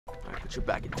put your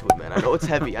back into it, man. I know it's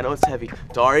heavy. I know it's heavy.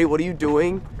 Dari, what are you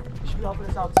doing? You should be helping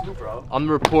us out too, bro. I'm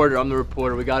the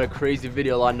reporter. We got a crazy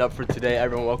video lined up for today.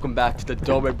 Everyone, welcome back to the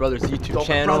Dobre Brothers YouTube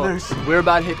channel. Brothers. We're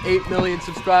about to hit 8 million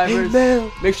subscribers.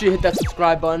 Make sure you hit that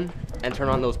subscribe button and turn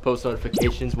on those post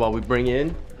notifications while we bring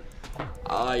in.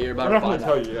 You're about to find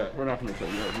out. We're not gonna tell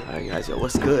you yet. All right, guys, yo,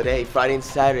 what's good? Hey, Friday and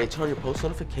Saturday, turn on your post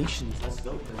notifications. Let's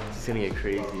go. It's gonna get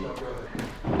crazy. All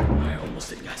right,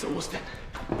 almost in, guys, almost in.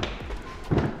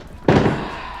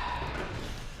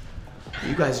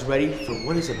 You guys ready for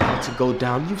what is about to go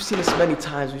down? You've seen us many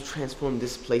times. We've transformed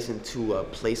this place into a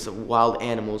place of wild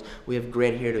animals. We have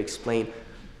Grant here to explain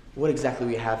what exactly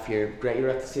we have here. Grant, you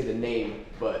don't have to say the name,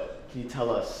 but can you tell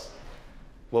us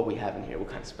what we have in here? What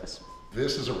kind of specimen?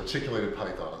 This is a reticulated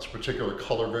python. It's a particular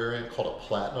color variant called a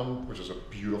platinum, which is a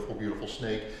beautiful, beautiful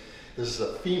snake. This is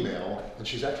a female, and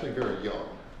she's actually very young.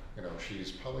 You know,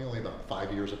 she's probably only about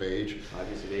 5 years of age. 5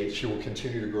 years of age. She will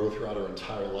continue to grow throughout her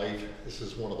entire life. This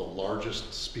is one of the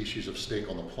largest species of snake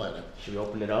on the planet. Should we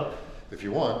open it up? If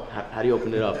you want. How do you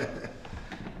open it up?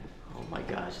 Oh my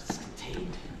gosh, it's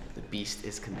contained. The beast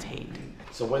is contained.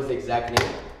 So what is the exact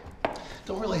name?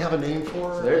 Don't really have a name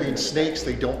for her. I mean, snakes,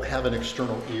 they don't have an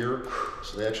external ear,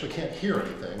 so they actually can't hear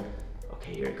anything.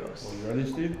 Okay, here it goes. Are you ready,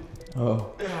 Steve?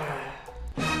 Oh.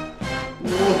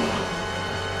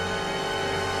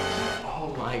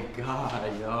 Oh my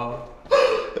god, yo.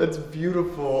 That's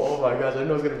beautiful. Oh my gosh, I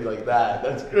know it's gonna be like that.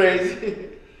 That's crazy.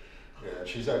 Yeah,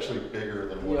 she's actually bigger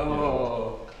than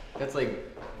what that's like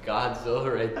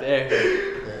Godzilla right there.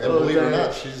 Yeah, and believe it or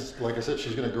not, she's, like I said,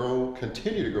 she's gonna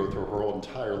continue to grow through her whole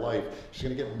entire life. She's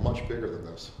gonna get much bigger than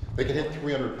this. They can hit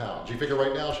 300 pounds. You figure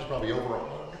right now she's probably over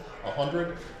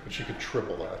 100, but she could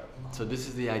triple that. So this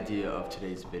is the idea of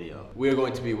today's video. We are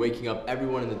going to be waking up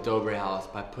everyone in the Dobre house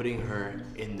by putting her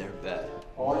in their bed.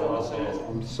 All I want to say is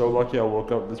I'm so lucky I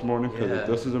woke up this morning because if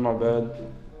this is in my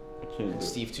bed, I can't do it.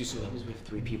 Steve too, so that means we have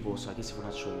 3 people, so I guess if we're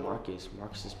not showing Marcus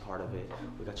is part of it.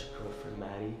 We got your girlfriend,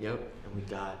 Maddie. Yep. And we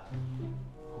got,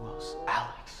 who else?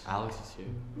 Alex. Alex is here.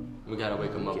 We gotta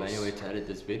wake him up anyway to edit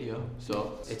this video.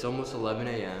 So it's almost 11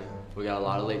 a.m. We got a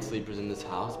lot of late sleepers in this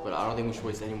house, but I don't think we should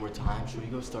waste any more time. Should we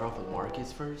go start off with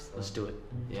Marcus first? Let's do it.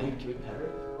 Yeah. Can we pet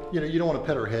her? You know, you don't want to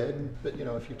pet her head, but you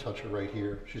know, if you touch her right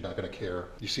here, she's not going to care.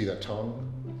 You see that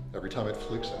tongue? Every time it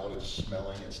flicks out, it's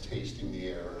smelling, it's tasting the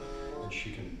air, and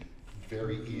she can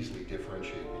very easily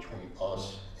differentiate between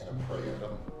us and a prey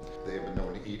item. They have been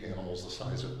known to eat animals the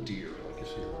size of deer, like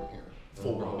you see them here.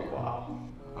 Full-grown deer. Wow.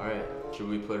 All right, should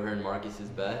we put her in Marcus's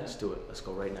bed? Let's do it. Let's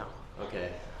go right now.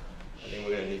 Okay. I think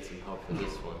we're gonna need some help for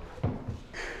this one.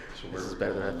 So this is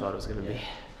better than I thought it was gonna be.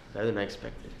 Better than I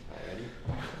expected. All right, ready?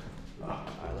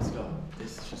 Alright, let's go.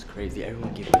 This is just crazy.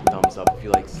 Everyone give it a thumbs up if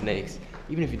you like snakes.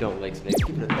 Even if you don't like snakes,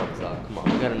 give it a thumbs up. Come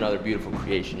on, we got another beautiful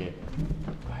creation here.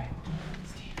 Alright,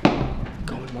 Steve,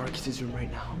 go in Marcus's room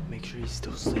right now. Make sure he's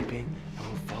still sleeping, and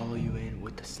we'll follow you in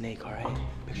with the snake, alright?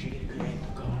 Make sure you get a good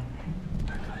angle. Go.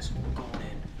 Alright, guys, we're going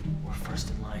in. We're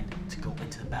first in line to go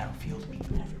into the battlefield.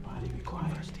 Everybody be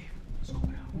quiet. First, Steve. Let's open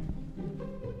it out.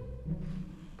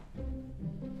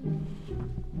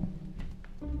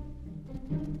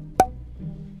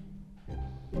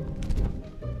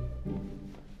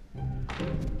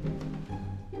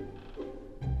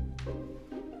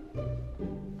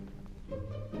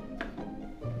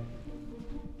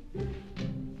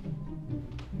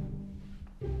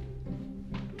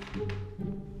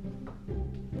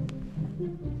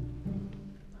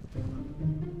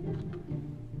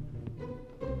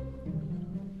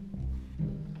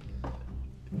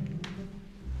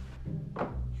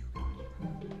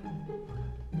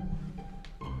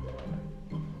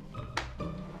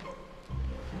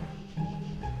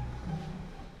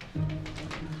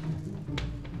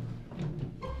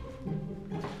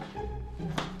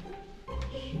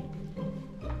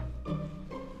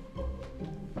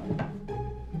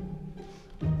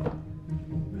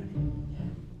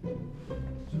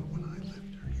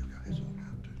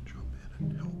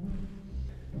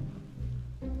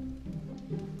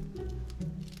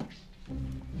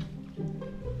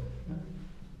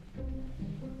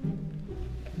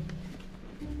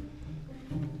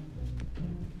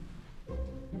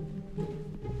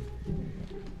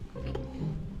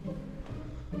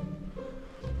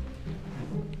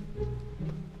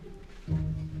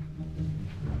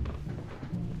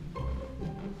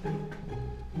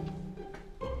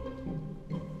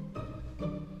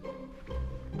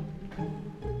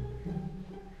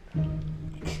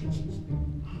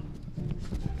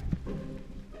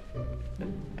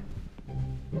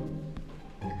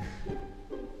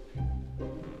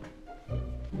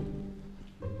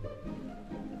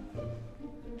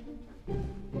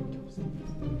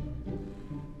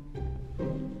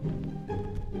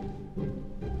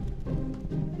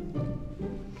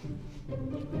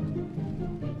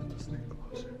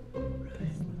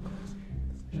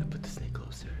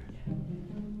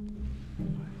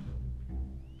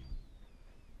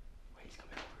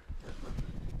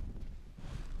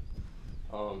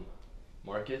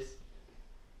 Marcus?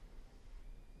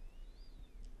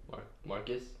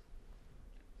 Marcus?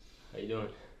 How you doing?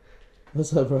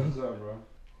 What's up, bro? What's up, bro?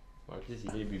 Marcus,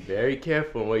 you need to be very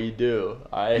careful in what you do.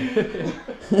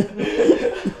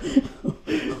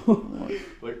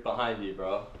 Look behind you,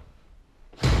 bro.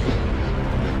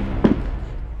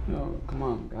 Yo, come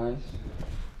on, guys.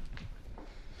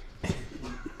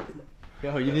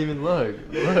 Yo, you didn't even look.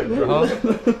 Look, bro.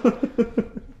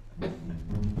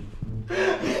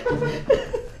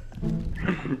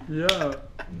 Yeah.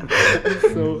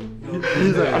 So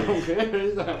he's like, I don't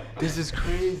care. This is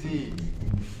crazy.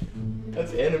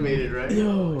 That's animated, right?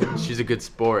 Yo. She's a good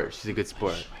sport. She's a good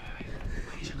sport.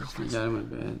 Get out of my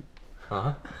bed.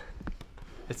 Huh?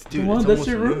 It's dude. Come on, it's that's almost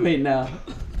your noon. roommate now.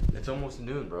 It's almost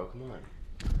noon, bro. Come on.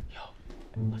 Yo,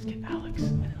 let's get Alex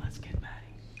and then let's get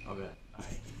Maddie. Okay. All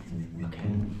right. Okay.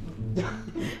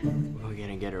 We're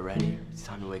gonna get her ready. It's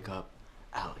time to wake up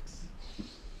Alex.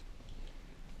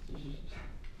 Give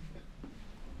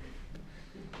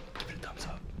it a thumbs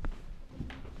up.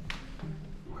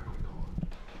 Where are we going?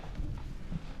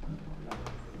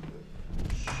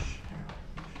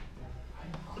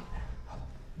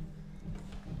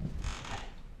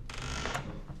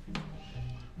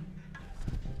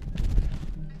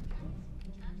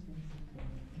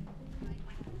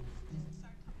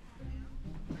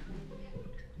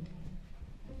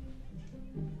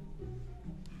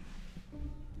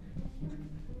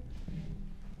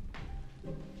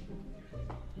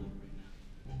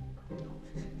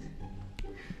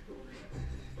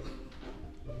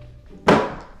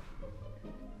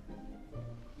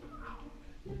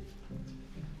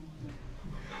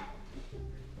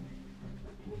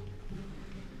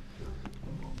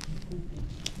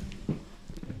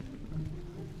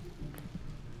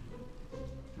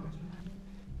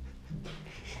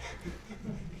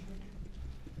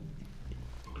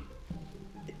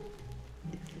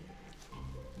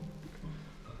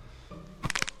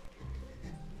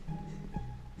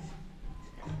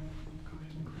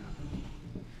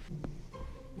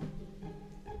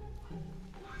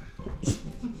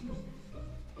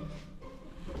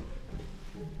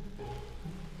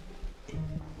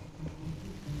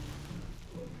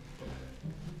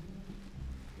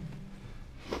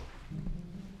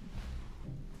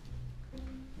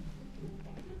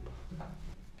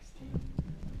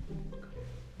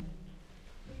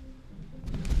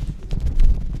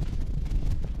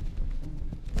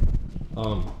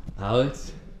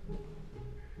 Alex?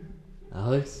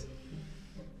 Alex?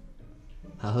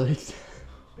 Alex?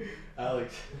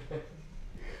 Alex.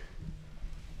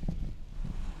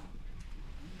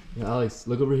 Yo, Alex,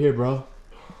 look over here, bro.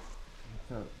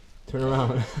 Turn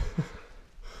around.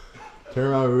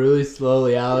 Turn around really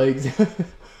slowly, Alex. Get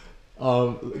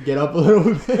up a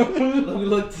little bit.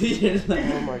 Look to your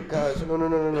left. Oh my gosh,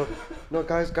 no. No,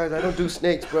 guys, I don't do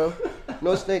snakes, bro.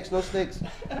 No snakes.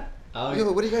 Alex,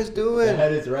 Yo, what are you guys doing? the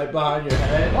head is right behind your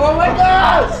head. Oh my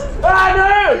gosh! Ah,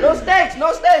 no! No snakes,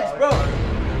 bro!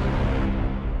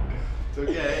 It's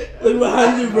okay. Look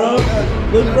behind you, bro.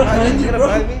 Look behind you,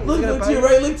 bro. Look to your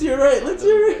right. Look to your right. Look to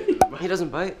your right. He doesn't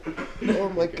bite? Oh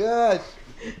my gosh.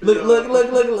 Look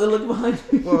behind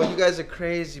you. Whoa, you guys are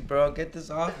crazy, bro. Get this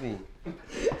off me.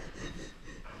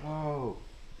 Whoa.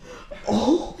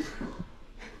 Oh.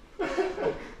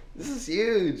 This is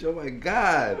huge. Oh my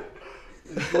god.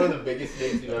 This is one of the biggest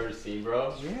snakes you've ever seen,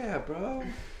 bro. Yeah, bro.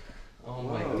 Oh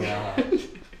my Whoa. god.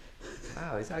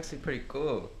 Wow, he's actually pretty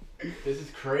cool. This is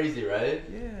crazy, right?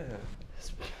 Yeah. It's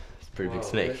a pretty big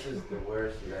snake. This is the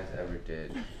worst you guys ever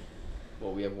did.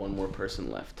 Well, we have one more person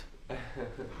left. I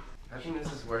think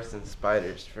this is worse than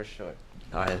spiders, for sure.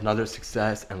 Alright, another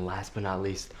success, and last but not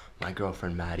least, my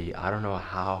girlfriend Maddie. I don't know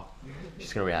how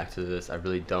she's gonna react to this. I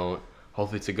really don't.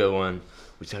 Hopefully it's a good one.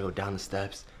 We just gotta go down the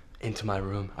steps into my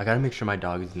room. I gotta make sure my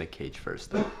dog is in the cage first,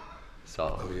 though.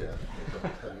 So. Oh yeah.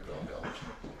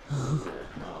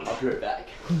 I'll be right back.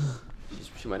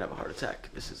 She might have a heart attack.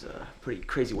 This is a pretty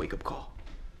crazy wake-up call.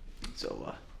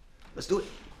 So, let's do it.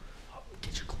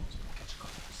 Get your clothes.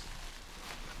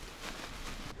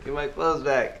 Get my clothes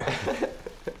back.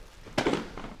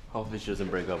 Hopefully she doesn't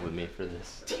break up with me for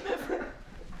this. Team effort.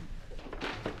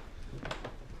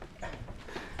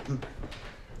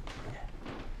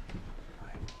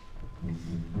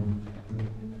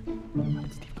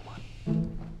 Steve, come on.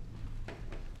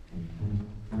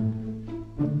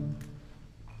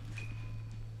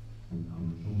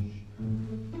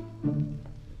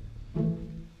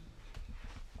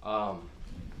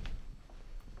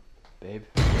 Babe.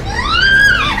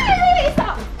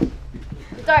 Stop!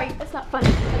 Sorry, that's not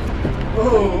funny.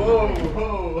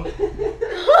 Whoa.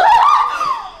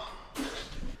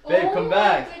 Babe, come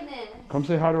back. Oh my goodness. Come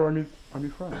say hi to our new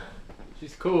friend.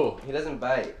 She's cool. He doesn't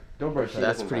bite. Dobre.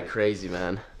 That's pretty crazy,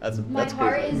 man. That's My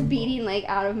heart is beating like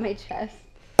out of my chest.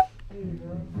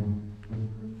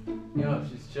 Yo,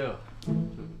 she's chill.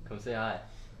 Come say hi.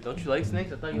 Don't you like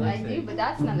snakes? I thought you liked I snakes. do, but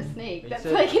that's not a snake. You That's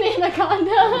said- like an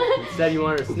anaconda. You said you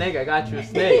wanted a snake. I got you a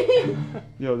snake.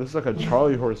 Yo, this is like a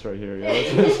Charlie horse right here. Yo,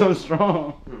 it's so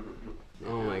strong.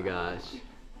 Oh my gosh.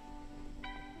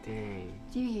 Dang.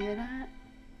 Do you hear that?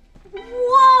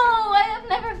 Whoa! I have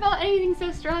never felt anything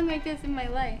so strong like this in my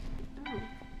life. Oh,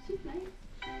 she's nice.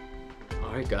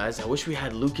 Alright guys, I wish we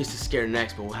had Lucas to scare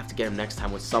next, but we'll have to get him next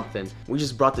time with something. We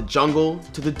just brought the jungle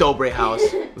to the Dobre house.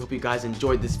 We hope you guys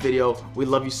enjoyed this video. We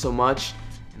love you so much.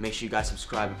 And make sure you guys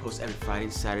subscribe. We post every Friday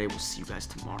and Saturday. We'll see you guys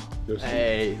tomorrow. Yes,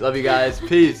 Hey, love you guys.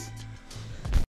 Peace.